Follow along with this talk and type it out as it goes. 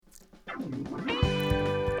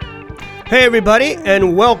Hey everybody,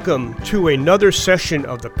 and welcome to another session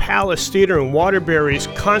of the Palace Theater in Waterbury's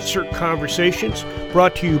Concert Conversations,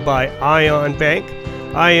 brought to you by Ion Bank.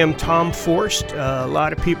 I am Tom Forst. A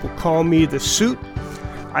lot of people call me The Suit.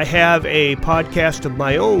 I have a podcast of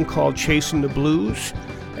my own called Chasing the Blues,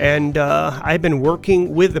 and I've been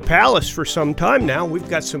working with the Palace for some time now. We've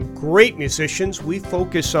got some great musicians. We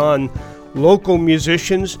focus on local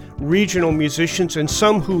musicians, regional musicians, and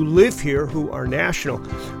some who live here who are national,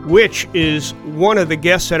 which is one of the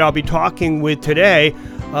guests that I'll be talking with today,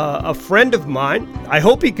 a friend of mine. I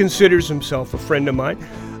hope he considers himself a friend of mine,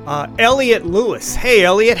 Elliot Lewis. Hey,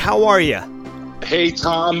 Elliot, how are you? Hey,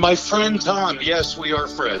 Tom, my friend Tom. Yes, we are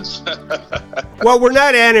friends. Well, we're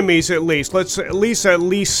not enemies, at least. Let's at least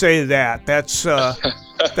say that. That's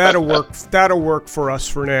that'll work for us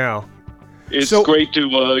for now. It's great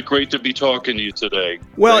to be talking to you today.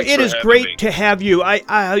 Well, Thanks it is great to have you.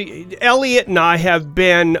 Elliot and I have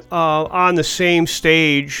been on the same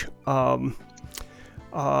stage two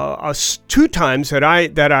times that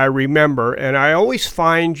I remember, and I always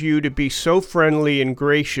find you to be so friendly and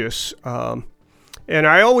gracious, and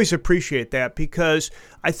I always appreciate that, because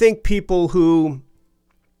I think people who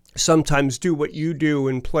sometimes do what you do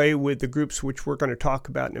and play with the groups, which we're going to talk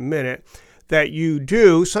about in a minute, that you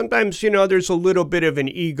do, sometimes, there's a little bit of an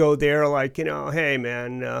ego there, like, hey,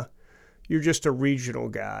 man, you're just a regional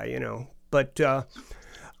guy, But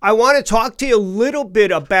I want to talk to you a little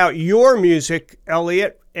bit about your music,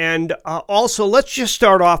 Elliot, and also let's just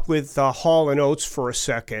start off with Hall & Oates for a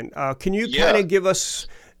second. Can you kind of give us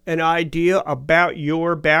an idea about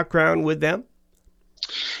your background with them?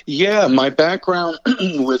 Yeah, my background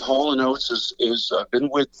with Hall & Oates is I've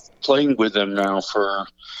been playing with them now for,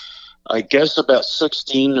 I guess, about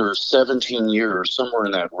 16 or 17 years, somewhere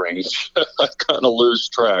in that range. I kind of lose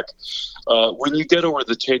track. When you get over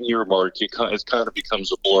the 10-year mark, it kind of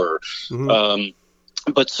becomes a blur. Mm-hmm.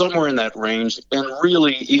 But somewhere in that range, and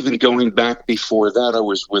really even going back before that, I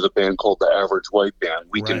was with a band called the Average White Band.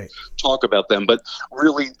 We can talk about them, but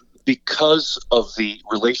really, because of the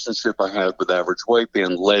relationship I had with Average White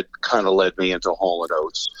Band led me into Hall &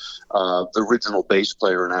 Oates. The original bass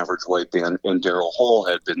player in Average White Band and Daryl Hall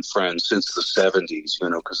had been friends since the 70s,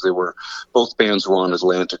 because both bands were on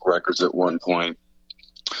Atlantic Records at one point.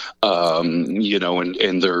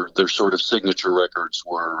 And their sort of signature records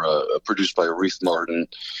were produced by Aretha Martin.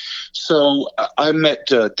 So I met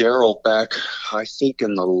Daryl back, I think,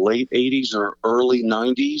 in the late 80s or early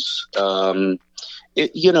 90s. And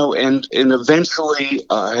eventually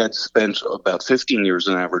I had spent about 15 years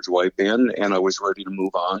in Average White Band, and I was ready to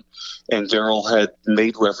move on. And Daryl had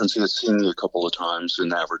made reference, he had seen me a couple of times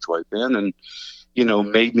in Average White Band, and,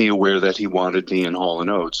 made me aware that he wanted me in Hall &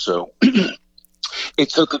 Oates. So it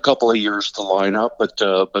took a couple of years to line up, but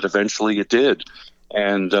eventually it did.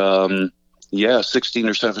 And 16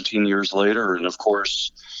 or 17 years later, and of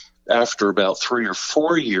course, after about 3 or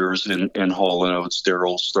 4 years in Hall & Oates,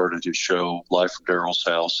 Daryl started his show Live from Daryl's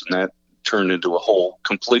House, and that turned into a whole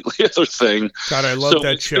completely other thing. God, I love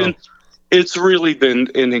that show. It's really been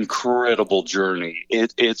an incredible journey.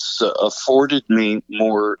 It's afforded me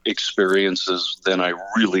more experiences than I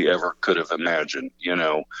really ever could have imagined,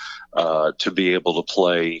 to be able to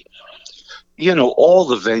play, all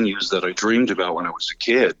the venues that I dreamed about when I was a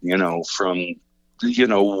kid, from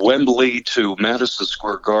Wembley to Madison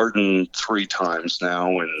Square Garden 3 times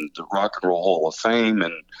now, and the Rock and Roll Hall of Fame,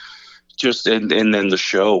 and and then the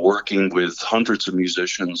show, working with hundreds of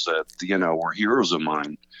musicians that, were heroes of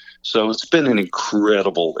mine. So it's been an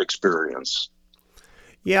incredible experience.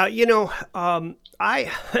 Yeah,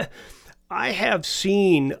 I have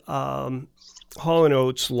seen Hall &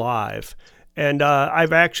 Oates live. And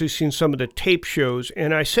I've actually seen some of the tape shows,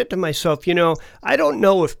 and I said to myself, I don't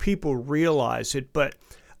know if people realize it, but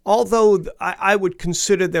although I would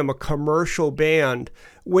consider them a commercial band,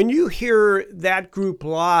 when you hear that group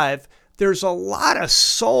live, there's a lot of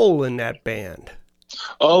soul in that band.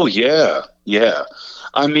 Oh, yeah.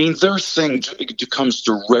 I mean, their thing comes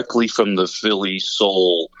directly from the Philly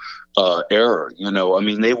soul era, I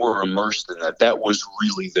mean, they were immersed in that. That was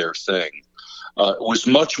really their thing. It was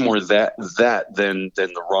much more that than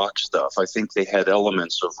the rock stuff. I think they had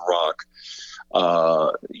elements of rock,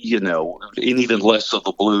 and even less of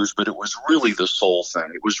the blues, but it was really the soul thing.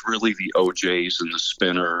 It was really the OJs and the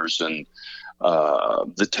Spinners and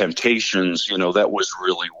the Temptations. That was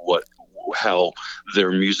really how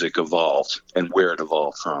their music evolved and where it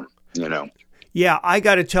evolved from. Yeah, I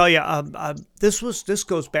got to tell you, this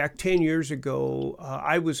goes back 10 years ago.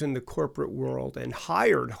 I was in the corporate world and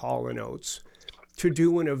hired Hall & Oates to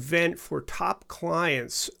do an event for top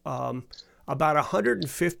clients, a about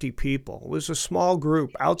 150 people. It was a small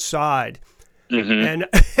group outside. Mm-hmm.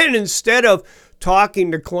 And instead of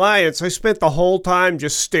talking to clients, I spent the whole time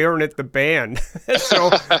just staring at the band. So,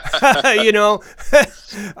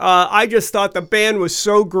 I just thought the band was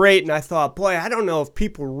so great. And I thought, boy, I don't know if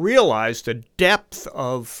people realize the depth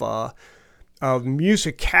of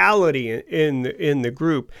musicality in the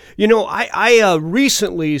group. I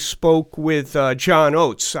recently spoke with John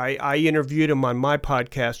Oates. I interviewed him on my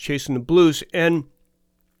podcast, Chasing the Blues, and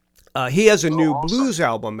he has a new blues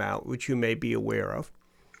album out, which you may be aware of.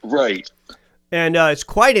 Right. And it's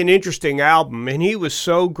quite an interesting album, and he was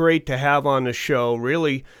so great to have on the show,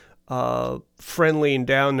 really friendly and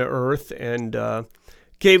down to earth, and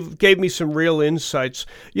gave me some real insights.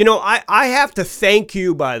 I have to thank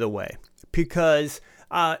you, by the way, because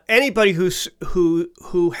anybody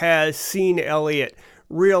who has seen Elliot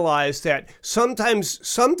realize that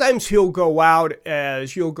sometimes you'll go out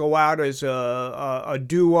as a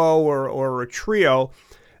duo or a trio,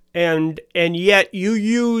 and yet you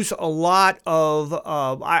use a lot of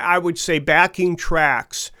I would say backing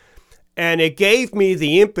tracks, and it gave me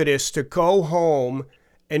the impetus to go home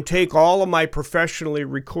and take all of my professionally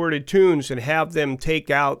recorded tunes and have them take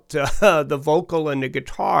out the vocal and the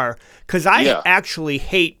guitar, because I actually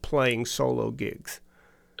hate playing solo gigs.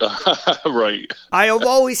 Right. I have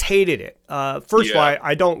always hated it. First of all,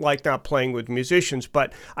 I don't like not playing with musicians,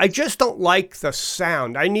 but I just don't like the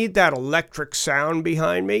sound. I need that electric sound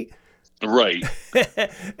behind me. Right.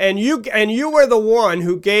 and you were the one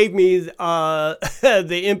who gave me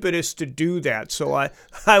the impetus to do that. So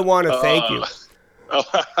I want to thank you.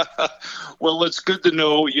 Well, it's good to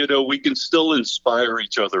know, we can still inspire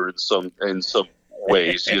each other in some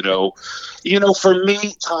ways, for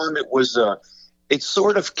me, Tom, it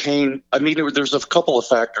sort of came, there's a couple of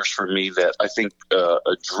factors for me that I think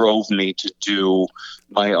drove me to do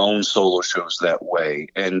my own solo shows that way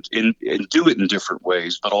and do it in different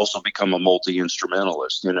ways, but also become a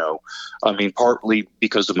multi-instrumentalist, partly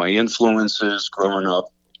because of my influences growing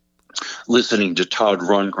up, listening to Todd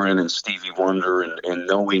Rundgren and Stevie Wonder and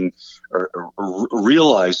knowing or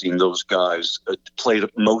realizing those guys played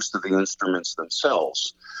most of the instruments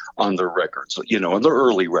themselves on their records, on their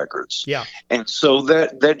early records. Yeah. And so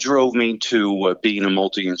that drove me to being a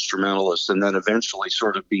multi-instrumentalist, and then eventually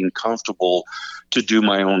sort of being comfortable to do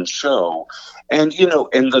my own show. And,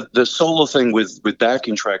 and the solo thing with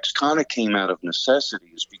backing tracks kind of came out of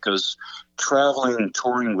necessities, because traveling and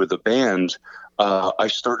touring with a band, I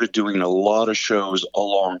started doing a lot of shows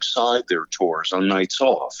alongside their tours on nights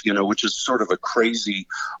off, which is sort of a crazy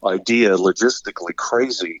idea, logistically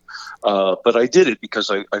crazy. But I did it because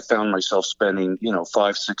I found myself spending,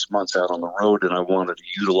 5-6 months out on the road, and I wanted to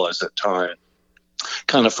utilize that time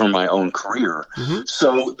kind of for my own career. Mm-hmm.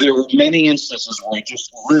 So there were many instances where I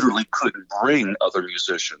just literally couldn't bring other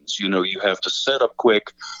musicians. You have to set up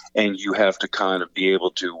quick, and you have to kind of be able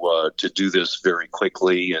to do this very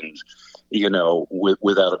quickly and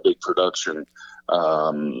without a big production.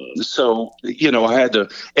 So, I had to,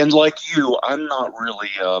 and like you, I'm not really,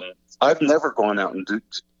 I've never gone out and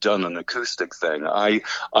done an acoustic thing. I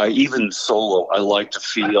even solo, I like to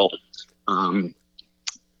feel,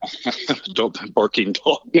 don't barking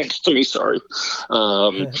dog next to me. Sorry.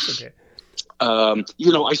 That's okay.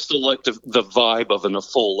 I still like the vibe of a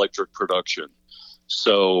full electric production.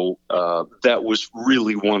 So that was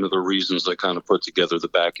really one of the reasons I kind of put together the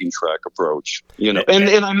backing track approach, and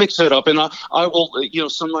I mix it up, and I will,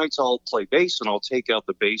 some nights I'll play bass and I'll take out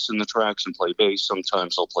the bass in the tracks and play bass.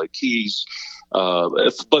 Sometimes I'll play keys,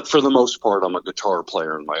 but for the most part, I'm a guitar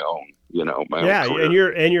player in my own, my own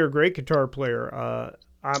career. and you're a great guitar player.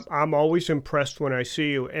 I'm always impressed when I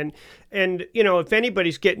see you. And if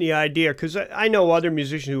anybody's getting the idea, because I know other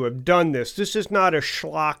musicians who have done this, this is not a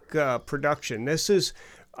schlock production. This is,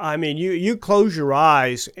 you close your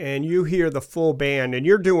eyes and you hear the full band and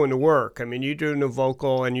you're doing the work. You're doing the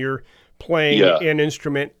vocal and you're playing an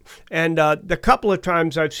instrument. And the couple of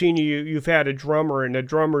times I've seen you've had a drummer, and the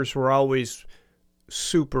drummers were always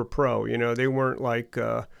super pro. They weren't like,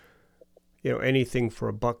 anything for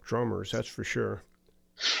a buck drummers, that's for sure.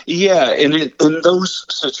 Yeah, and in those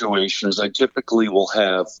situations, I typically will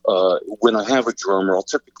have, when I have a drummer, I'll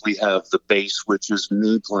typically have the bass, which is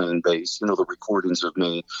me playing bass, the recordings of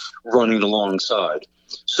me running alongside.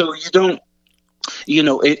 So you don't,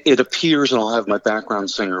 it appears, and I'll have my background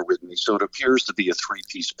singer with me, so it appears to be a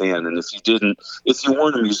 3-piece band. And if you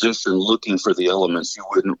weren't a musician looking for the elements, you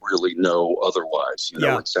wouldn't really know otherwise.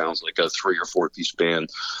 It sounds like a 3 or 4-piece band,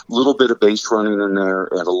 a little bit of bass running in there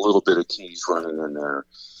and a little bit of keys running in there.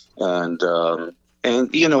 And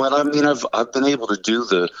And and I mean, I've been able to do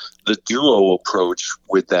the duo approach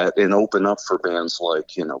with that and open up for bands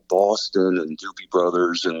like Boston and Doobie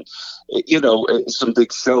Brothers and some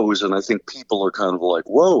big shows. And I think people are kind of like,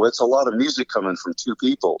 whoa, it's a lot of music coming from two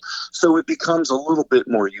people. So it becomes a little bit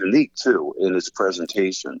more unique too in its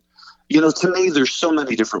presentation. To me, there's so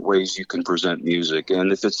many different ways you can present music,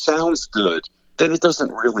 and if it sounds good, then it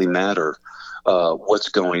doesn't really matter what's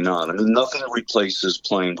going on. I mean, nothing replaces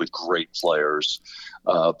playing with great players.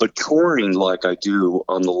 But touring like I do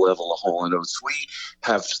on the level of Hall & Oates,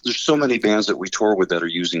 there's so many bands that we tour with that are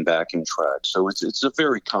using backing tracks. So it's a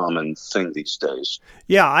very common thing these days.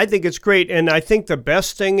 Yeah, I think it's great. And I think the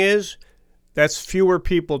best thing is that's fewer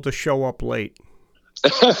people to show up late.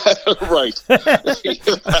 Right.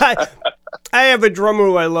 I have a drummer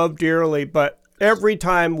who I love dearly, but every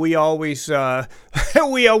time we always bet,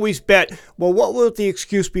 well, what will the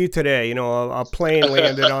excuse be today? A plane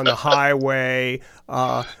landed on the highway,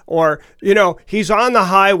 or he's on the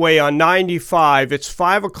highway on 95. It's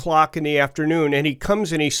 5 o'clock in the afternoon, and he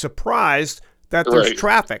comes and he's surprised that there's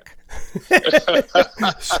traffic.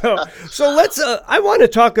 So let's. I want to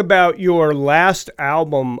talk about your last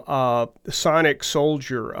album, Sonic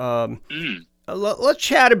Soldier. Let's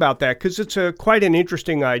chat about that because it's quite an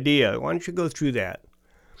interesting idea. Why don't you go through that?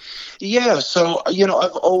 Yeah, so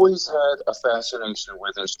I've always had a fascination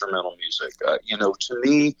with instrumental music. To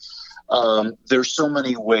me, there's so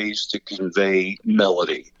many ways to convey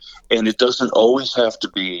melody, and it doesn't always have to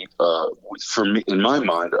be, for me, in my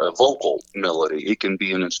mind, a vocal melody. It can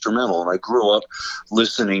be an instrumental, and I grew up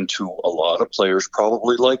listening to a lot of players,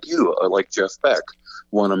 probably like you, like Jeff Beck,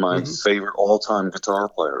 one of my favorite all-time guitar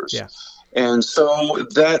players. Yeah. And so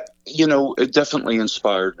that, it definitely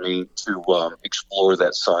inspired me to explore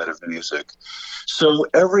that side of music. So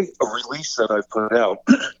every release that I've put out,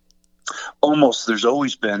 there's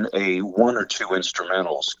always been one or two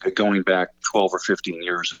instrumentals going back 12 or 15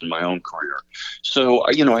 years in my own career. So,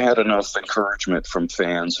 I had enough encouragement from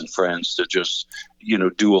fans and friends to just,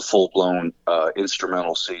 do a full-blown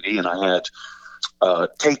instrumental CD. And I had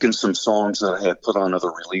taken some songs that I had put on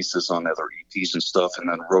other releases on other EPs and stuff, and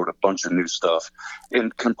then wrote a bunch of new stuff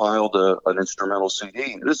and compiled an instrumental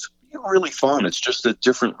CD. And it's really fun. It's just a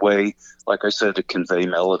different way, like I said, to convey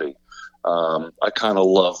melody. I kind of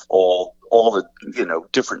love all the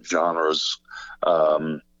different genres.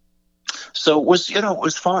 So it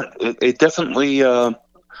was fun. It definitely a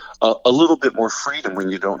little bit more freedom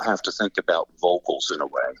when you don't have to think about vocals in a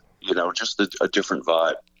way. Just a different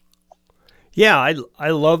vibe. Yeah, I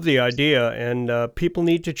love the idea, and people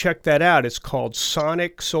need to check that out. It's called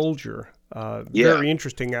Sonic Soldier. Very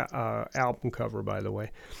interesting album cover, by the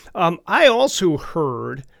way. I also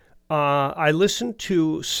heard, I listened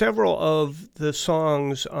to several of the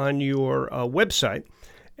songs on your website,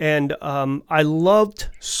 and I loved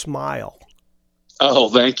Smile. Oh,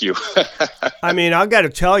 thank you. I mean, I got to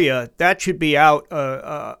tell you, that should be out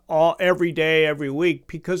every day, every week,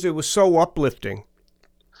 because it was so uplifting.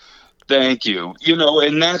 Thank you.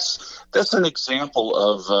 And that's an example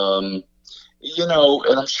of, and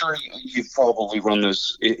I'm sure you've probably run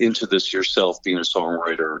into this yourself being a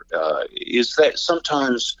songwriter, is that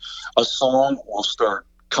sometimes a song will start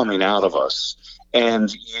coming out of us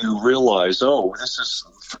and you realize, oh, this is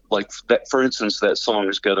like that. For instance, that song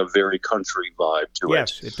has got a very country vibe to it.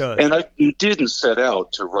 Yes, it does. And I didn't set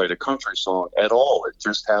out to write a country song at all. It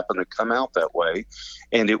just happened to come out that way.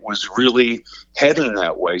 And it was really heading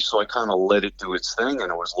that way. So I kind of let it do its thing.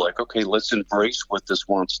 And it was like, okay, let's embrace what this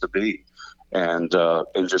wants to be and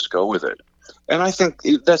just go with it. And I think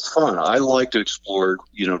that's fun. I like to explore,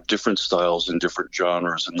 different styles and different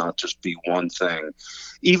genres and not just be one thing.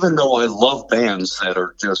 Even though I love bands that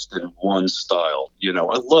are just in one style,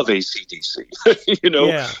 I love AC/DC.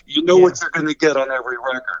 What you're going to get on every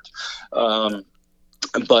record.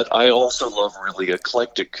 But I also love really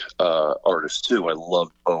eclectic artists too. I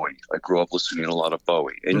love Bowie. I grew up listening to a lot of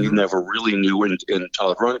Bowie, and you never really knew in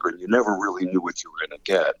Todd Rundgren, you never really knew what you were going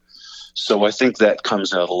to get. So I think that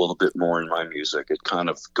comes out a little bit more in my music. It kind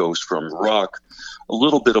of goes from rock, a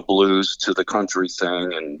little bit of blues to the country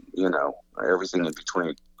thing, and everything in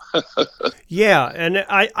between. Yeah, and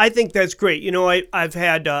I think that's great. I've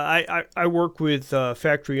had I work with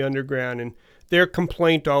Factory Underground, and their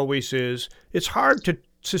complaint always is it's hard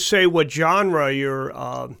to say what genre your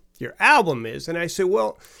album is. And I say,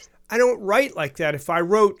 well, I don't write like that. If I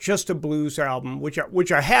wrote just a blues album,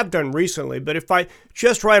 which I have done recently, but if I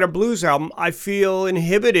just write a blues album, I feel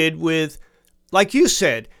inhibited with, like you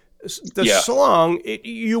said, the song.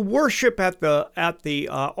 You worship at the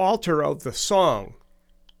altar of the song.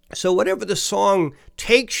 So whatever the song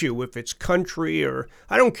takes you, if it's country or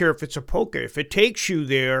I don't care if it's a polka, if it takes you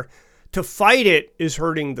there, to fight it is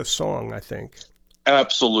hurting the song, I think.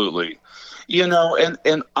 Absolutely.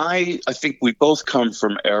 And I think we both come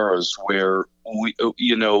from eras where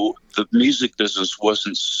the music business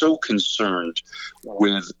wasn't so concerned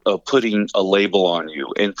with putting a label on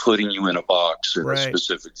you and putting you in a box in a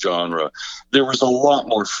specific genre. There was a lot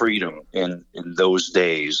more freedom in those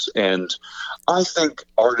days. And I think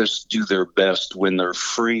artists do their best when they're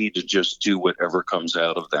free to just do whatever comes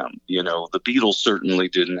out of them. The Beatles certainly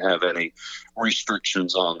didn't have any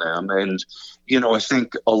restrictions on them. And I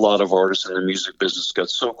think a lot of artists in the music business got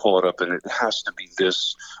so caught up in it has to be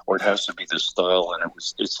this or it has to be this style, and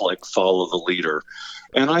it's like follow the leader.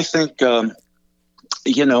 And I think I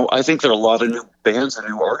think there are a lot of new bands and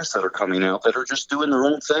new artists that are coming out that are just doing their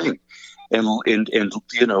own thing and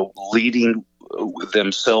leading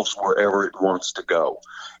themselves wherever it wants to go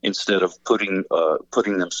instead of putting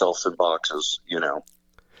themselves in boxes.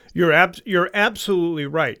 You're absolutely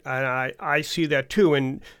right, and I see that too.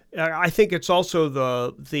 And I think it's also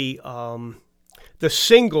the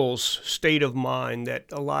singles state of mind that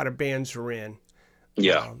a lot of bands are in.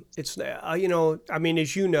 Yeah, it's I mean,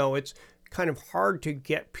 as you know, it's kind of hard to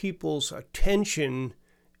get people's attention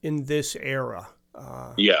in this era.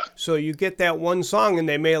 So you get that one song, and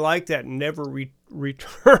they may like that and never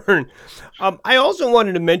return. I also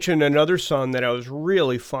wanted to mention another song that I was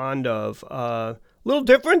really fond of. A little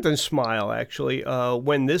different than Smile, actually.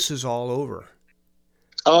 When This Is All Over.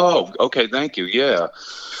 Oh, okay. Thank you. Yeah.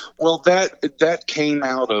 Well, that came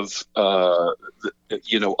out of a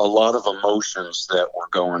lot of emotions that were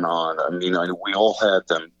going on. I mean, we all had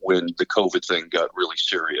them when the COVID thing got really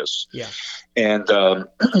serious. Yeah. And I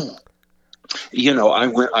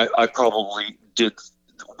probably did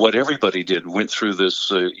what everybody did. Went through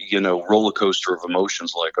this roller coaster of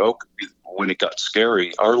emotions. Like, when it got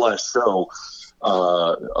scary, our last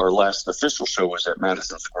official show was at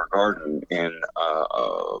Madison Square Garden in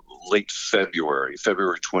late February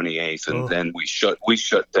 28th, and then we shut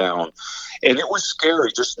down, and it was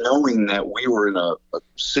scary just knowing that we were in a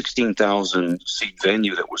 16,000 seat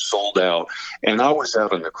venue that was sold out, and I was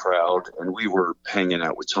out in the crowd, and we were hanging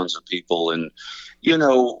out with tons of people, and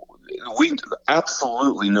we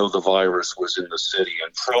absolutely know the virus was in the city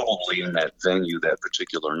and probably in that venue that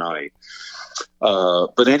particular night.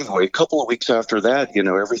 But anyway, a couple of weeks after that,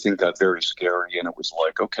 everything got very scary, and it was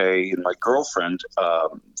like, okay. And my girlfriend,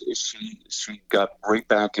 she got right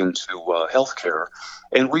back into healthcare,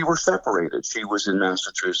 and we were separated. She was in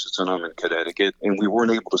Massachusetts, and I'm in Connecticut, and we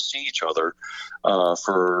weren't able to see each other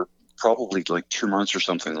for probably like 2 months or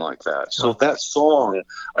something like that. So that song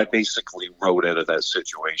I basically wrote out of that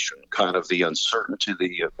situation, kind of the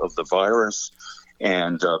uncertainty of the virus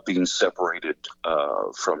and being separated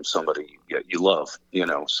from somebody you love,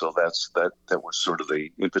 So that was sort of the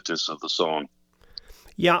impetus of the song.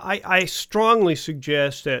 Yeah, I strongly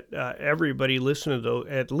suggest that everybody listen to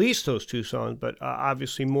at least those two songs, but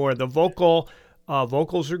obviously more. The vocals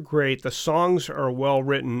are great. The songs are well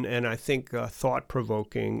written, and I think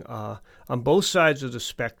thought-provoking on both sides of the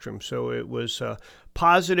spectrum. So it was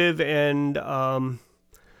positive and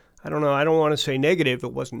I don't know. I don't want to say negative.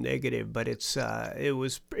 It wasn't negative, but it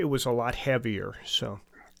was a lot heavier. So.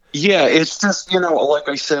 Yeah, it's just, like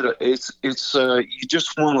I said, it's you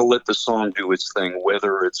just want to let the song do its thing,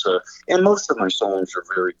 whether it's and most of my songs are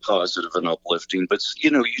very positive and uplifting, but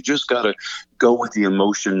you just got to go with the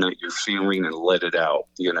emotion that you're feeling and let it out,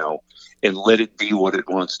 and let it be what it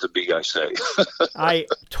wants to be, I say. I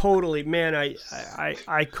totally, man,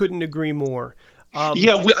 I couldn't agree more. I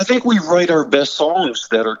think we write our best songs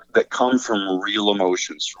that come from real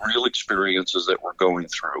emotions, real experiences that we're going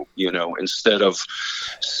through, instead of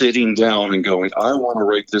sitting down and going, I want to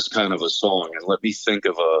write this kind of a song and let me think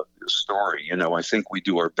of a story. I think we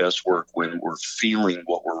do our best work when we're feeling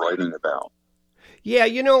what we're writing about. Yeah,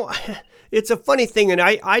 it's a funny thing, and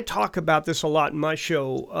I talk about this a lot in my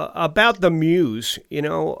show, about the muse,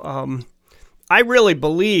 I really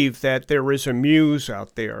believe that there is a muse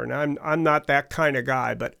out there, and I'm not that kind of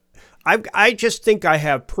guy, but I just think I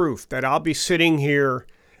have proof that I'll be sitting here,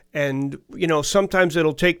 and sometimes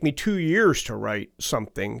it'll take me 2 years to write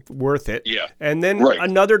something worth it, and then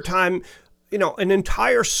another time, an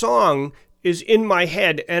entire song is in my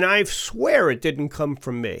head, and I swear it didn't come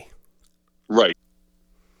from me. Right.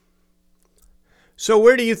 So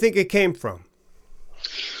where do you think it came from?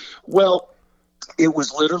 Well, it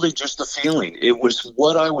was literally just a feeling. It was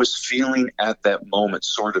what I was feeling at that moment,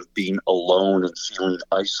 sort of being alone and feeling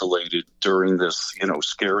isolated during this,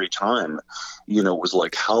 scary time. It was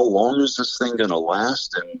like, how long is this thing going to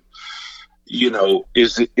last? And,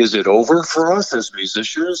 is it over for us as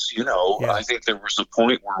musicians? Yeah. I think there was a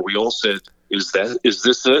point where we all said, is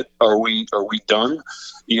this it? Are we done?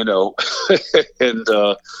 And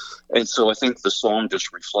so I think the song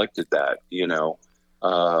just reflected that, and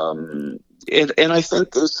I think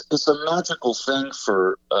it's a magical thing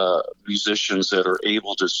for musicians that are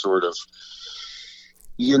able to sort of,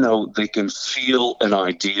 they can feel an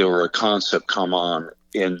idea or a concept come on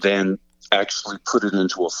and then actually put it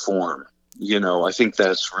into a form. I think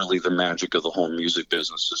that's really the magic of the whole music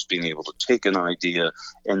business, is being able to take an idea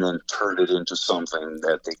and then turn it into something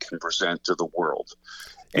that they can present to the world.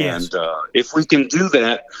 Yes. And if we can do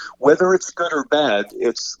that, whether it's good or bad,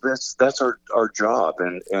 that's our job.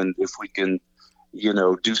 And if we can,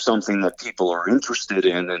 do something that people are interested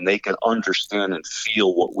in and they can understand and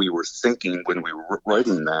feel what we were thinking when we were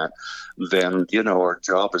writing that, then, our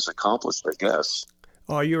job is accomplished, I guess.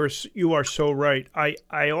 Oh, you are so right. I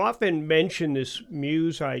often mention this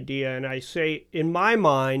muse idea, and I say, in my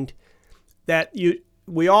mind, that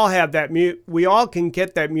we all have that we all can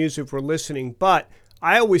get that muse if we're listening, but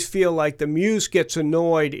I always feel like the muse gets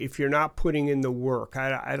annoyed if you're not putting in the work.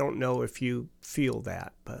 I don't know if you feel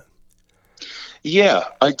that, but yeah,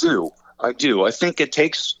 I do. I think it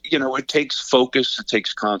takes focus, it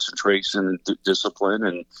takes concentration and discipline,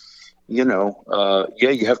 and you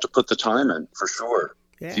have to put the time in for sure.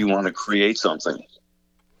 Yeah. If you want to create something.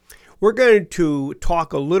 We're going to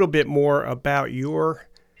talk a little bit more about your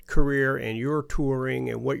career and your touring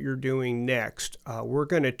and what you're doing next. We're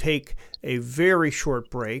going to take a very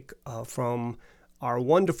short break from our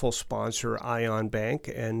wonderful sponsor, Ion Bank,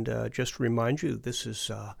 and just remind you, this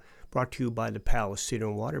is brought to you by the Palace Theater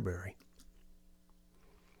in Waterbury.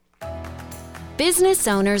 Business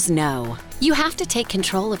owners know you have to take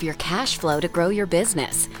control of your cash flow to grow your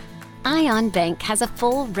business. Ion Bank has a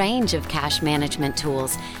full range of cash management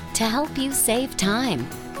tools to help you save time,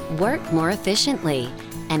 work more efficiently,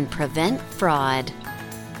 and prevent fraud.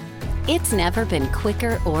 It's never been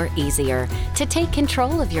quicker or easier to take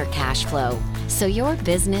control of your cash flow so your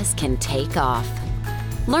business can take off.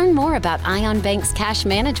 Learn more about Ion Bank's cash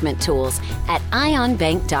management tools at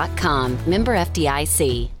ionbank.com, member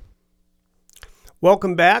FDIC.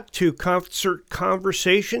 Welcome back to Concert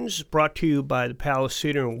Conversations, brought to you by the Palace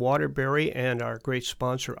Theater in Waterbury and our great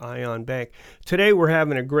sponsor, Ion Bank. Today we're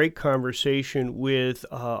having a great conversation with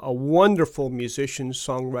a wonderful musician,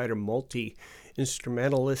 songwriter,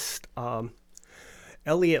 multi-instrumentalist,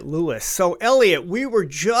 Elliot Lewis. So, Elliot, we were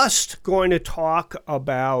just going to talk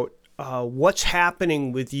about what's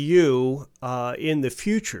happening with you in the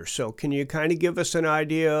future. So can you kind of give us an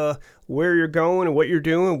idea where you're going and what you're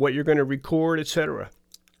doing, what you're going to record, etc.?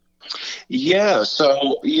 Yeah,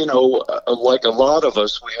 so, like a lot of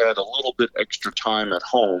us, we had a little bit extra time at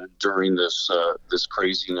home during this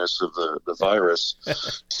craziness of the virus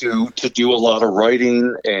to do a lot of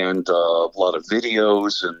writing and a lot of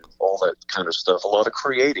videos and all that kind of stuff, a lot of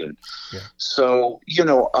creating. Yeah. So,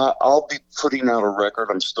 I'll be putting out a record.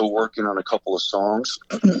 I'm still working on a couple of songs.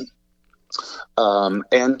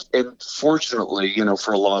 And fortunately,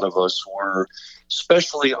 for a lot of us,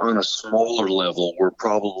 especially on a smaller level, we're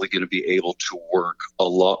probably going to be able to work a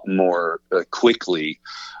lot more quickly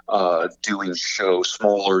doing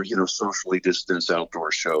smaller, socially distanced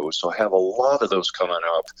outdoor shows. So I have a lot of those coming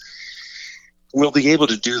up. We'll be able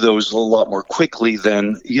to do those a lot more quickly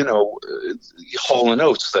than, Hall &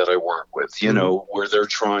 Oates that I work with, where they're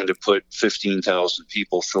trying to put 15,000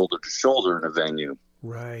 people shoulder to shoulder in a venue.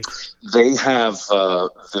 Right. They have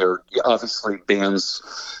obviously bands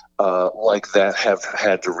like that have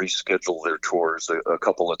had to reschedule their tours a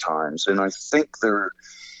couple of times, and I think they're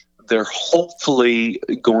hopefully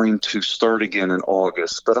going to start again in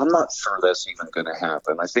August, but I'm not sure that's even going to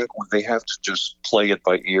happen. I think they have to just play it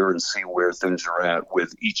by ear and see where things are at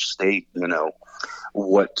with each state,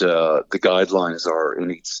 what the guidelines are in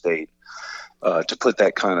each state. To put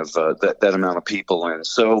that kind of that amount of people in.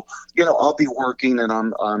 So, I'll be working and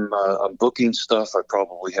I'm booking stuff. I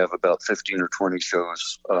probably have about 15 or 20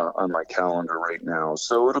 shows on my calendar right now.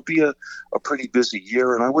 So it'll be a pretty busy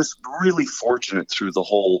year. And I was really fortunate through the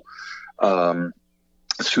whole of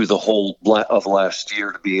last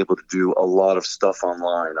year to be able to do a lot of stuff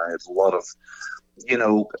online. I had a lot of,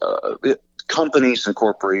 companies and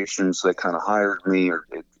corporations that kind of hired me or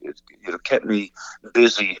it kept me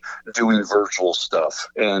busy doing virtual stuff.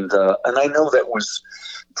 And I know that was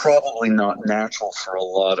probably not natural for a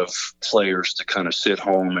lot of players to kind of sit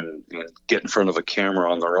home and get in front of a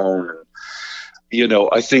camera on their own. And,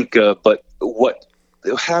 I think, but what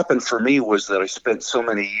happened for me was that I spent so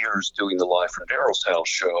many years doing the Live from Daryl's House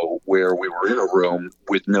show where we were in a room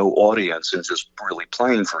with no audience and just really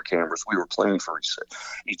playing for cameras. We were playing for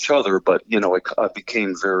each other, but, I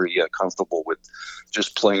became very comfortable with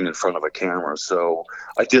just playing in front of a camera. So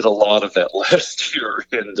I did a lot of that last year,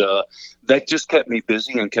 and that just kept me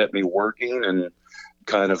busy and kept me working and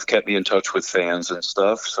kind of kept me in touch with fans and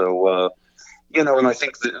stuff. So, and I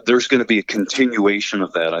think there's going to be a continuation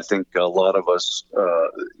of that. I think a lot of us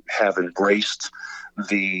have embraced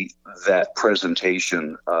that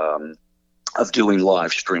presentation of doing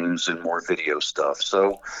live streams and more video stuff.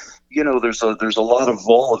 So, there's a lot of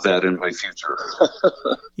all of that in my future.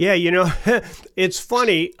 Yeah, it's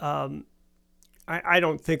funny. I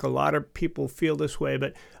don't think a lot of people feel this way,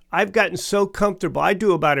 but I've gotten so comfortable. I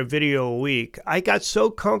do about a video a week. I got so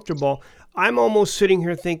comfortable. I'm almost sitting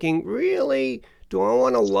here thinking, really, do I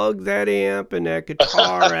want to lug that amp and that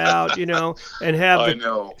guitar out, and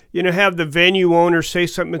have the venue owner say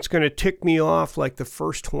something that's going to tick me off like the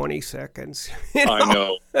first 20 seconds. I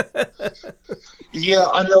know. Yeah,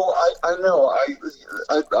 I know. I know.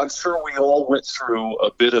 I'm sure we all went through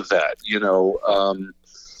a bit of that,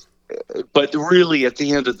 but really, at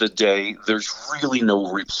the end of the day, there's really no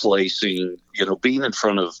replacing, being in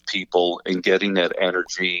front of people and getting that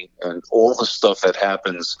energy and all the stuff that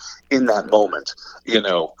happens in that moment.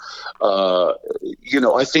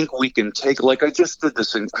 I think we can take, like I just did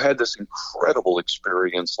this, I had this incredible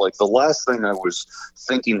experience. Like the last thing I was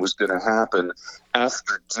thinking was going to happen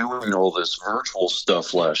after doing all this virtual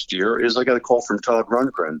stuff last year is I got a call from Todd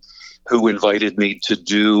Rundgren, who invited me to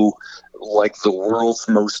do like the world's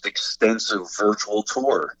most extensive virtual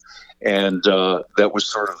tour. And that was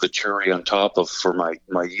sort of the cherry on top for my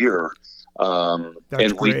year. And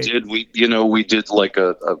great. we did like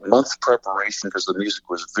a month preparation because the music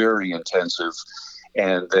was very intensive.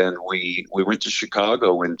 And then we went to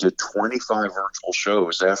Chicago and did 25 virtual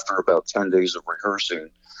shows after about 10 days of rehearsing.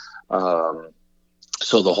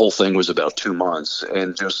 So the whole thing was about 2 months,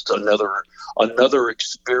 and just another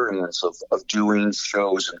experience of doing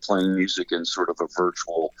shows and playing music in sort of a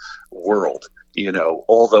virtual world,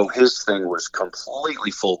 although his thing was completely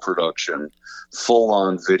full production, full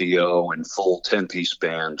on video and full 10-piece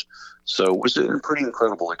band. So it was a pretty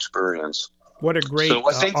incredible experience. What a great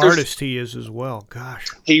artist he is as well.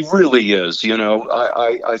 Gosh. He really is.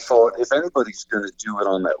 I thought if anybody's going to do it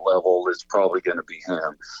on that level, it's probably going to be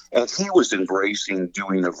him. And he was embracing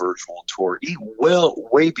doing a virtual tour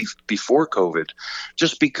way before COVID,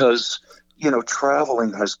 just because,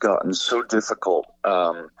 traveling has gotten so difficult.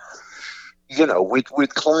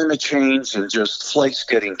 With climate change and just flights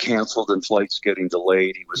getting canceled and flights getting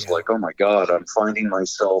delayed, he was like, oh my God, I'm finding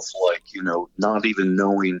myself like, not even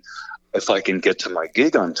knowing if I can get to my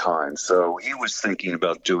gig on time. So he was thinking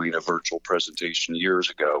about doing a virtual presentation years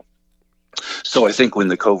ago. So I think when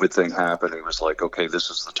the COVID thing happened, he was like, okay, this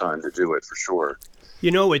is the time to do it for sure.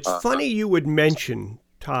 It's funny you would mention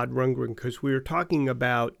Todd Rundgren, because we were talking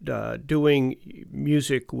about doing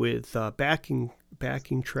music with backing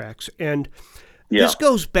tracks. And this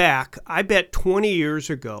goes back, I bet 20 years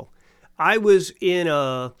ago. I was in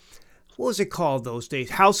what was it called those days?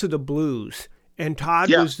 House of the Blues. And Todd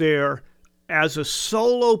was there as a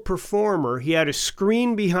solo performer. He had a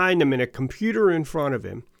screen behind him and a computer in front of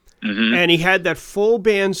him. Mm-hmm. And he had that full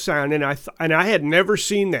band sound, and I had never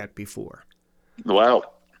seen that before. Wow.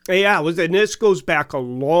 Yeah, and this goes back a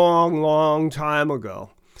long, long time ago.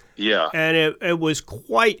 Yeah. And it was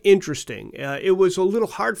quite interesting. It was a little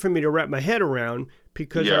hard for me to wrap my head around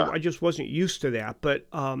because I just wasn't used to that. But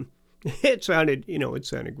it sounded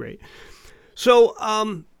great. So,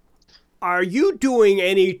 are you doing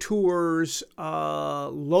any tours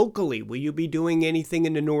locally? Will you be doing anything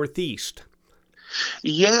in the Northeast?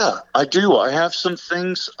 Yeah, I do. I have some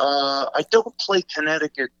things. I don't play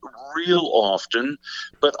Connecticut real often,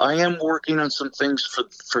 but I am working on some things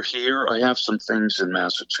for here. I have some things in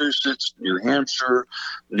Massachusetts, New Hampshire,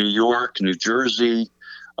 New York, New Jersey.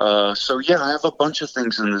 So yeah, I have a bunch of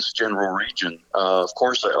things in this general region. Of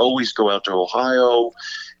course, I always go out to Ohio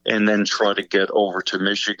and then try to get over to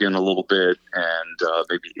Michigan a little bit and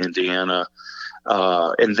maybe Indiana.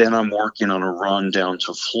 And then I'm working on a run down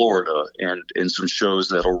to Florida and some shows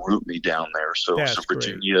that'll route me down there. So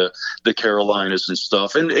Virginia, great. The Carolinas and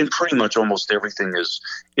stuff. And pretty much almost everything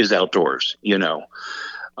is outdoors,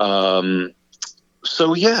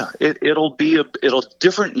 So yeah, it'll be a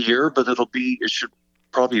different year, but it should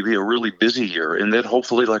probably be a really busy year. And then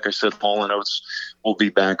hopefully, like I said, Hall & Oates will be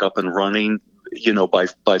back up and running,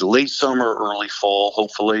 by late summer, early fall,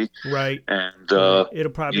 hopefully. Right. And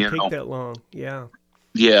it'll probably take that long. Yeah.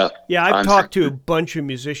 Yeah. Yeah, I've talked to a bunch of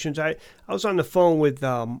musicians. I was on the phone with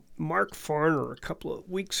Mark Farner a couple of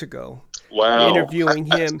weeks ago. Wow. Interviewing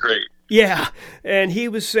him. That's great. Yeah, and he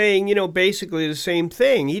was saying, basically the same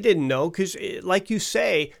thing. He didn't know because, like you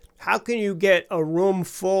say, how can you get a room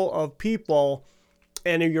full of people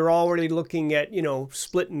and you're already looking at,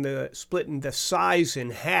 splitting the size in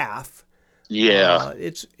half? Yeah.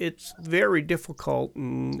 It's very difficult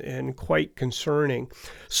and quite concerning.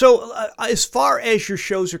 So as far as your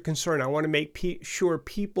shows are concerned, I want to make sure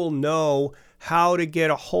people know how to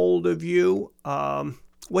get a hold of you.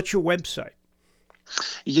 What's your website?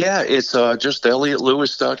 Yeah, it's just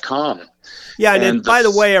ElliotLewis.com. Yeah, and by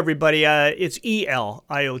the way, everybody, it's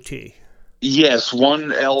ELIOT. Yes,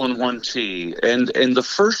 one L and one T. And the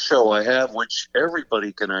first show I have, which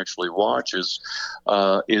everybody can actually watch, is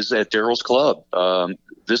at Daryl's Club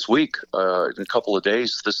this week. In a couple of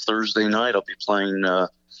days, this Thursday night, I'll be playing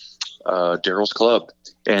Daryl's Club.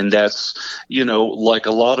 And that's, like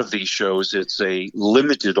a lot of these shows, it's a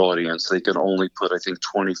limited audience. They can only put, I think,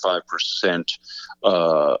 25%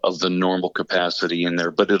 of the normal capacity in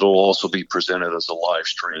there, but it'll also be presented as a live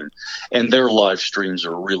stream. And their live streams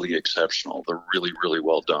are really exceptional. They're really, really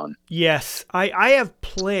well done. Yes. I have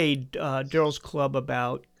played Daryl's Club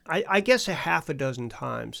about, I guess, a half a dozen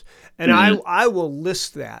times. And I will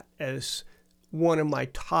list that as one of my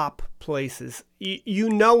top places.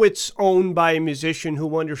 It's owned by a musician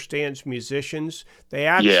who understands musicians. They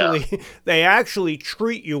actually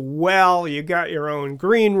treat you well. You got your own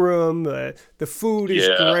green room. The food is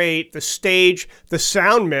great. The stage, the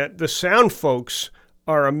sound folks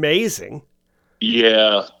are amazing.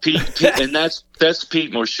 Yeah, Pete and that's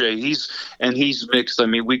Pete Moshe. He's mixed. I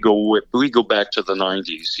mean, we go back to the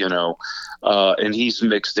 90s, and he's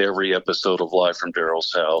mixed every episode of Live from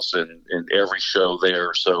Daryl's House and every show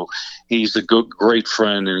there. So he's a great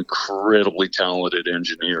friend, and incredibly talented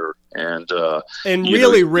engineer, and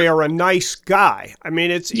really rare, a nice guy. I mean,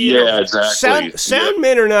 it's exactly.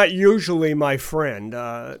 Soundmen are not usually my friend.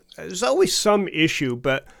 There's always some issue,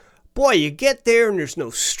 but boy, you get there and there's no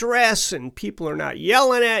stress and people are not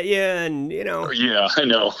yelling at you and, Yeah, I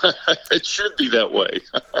know. It should be that way.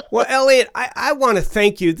 Well, Elliot, I want to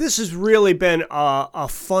thank you. This has really been a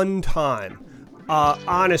fun time.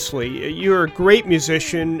 Honestly, you're a great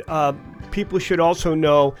musician. People should also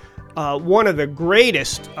know one of the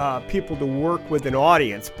greatest people to work with an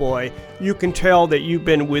audience. Boy, you can tell that you've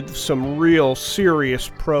been with some real serious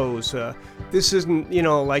pros. This isn't,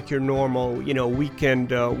 like your normal, weekend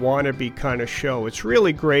wannabe kind of show. It's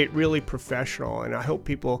really great, really professional, and I hope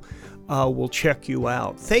people will check you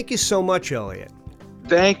out. Thank you so much, Elliot.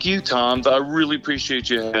 Thank you, Tom. I really appreciate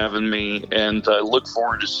you having me, and I look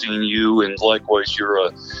forward to seeing you. And likewise, you're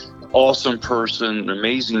an awesome person, an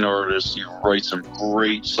amazing artist. You write some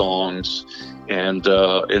great songs, and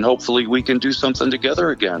hopefully we can do something together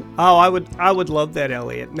again. Oh, I would love that,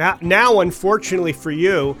 Elliot. Now, unfortunately for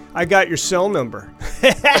you, I got your cell number.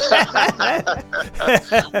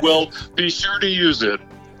 Well, be sure to use it.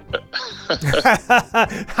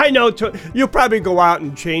 I know. You'll probably go out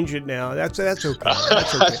and change it now. That's okay.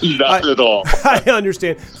 That's okay. Not at all. I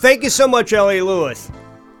understand. Thank you so much, Elliot Lewis.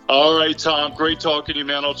 All right, Tom. Great talking to you,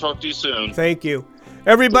 man. I'll talk to you soon. Thank you.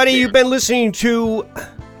 Everybody, you've been listening to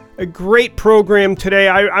a great program today.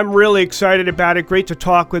 I'm really excited about it. Great to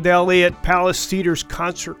talk with Elliot. Palace Theater's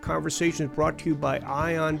Concert Conversations brought to you by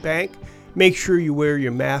Ion Bank. Make sure you wear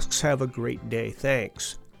your masks. Have a great day.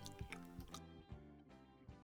 Thanks.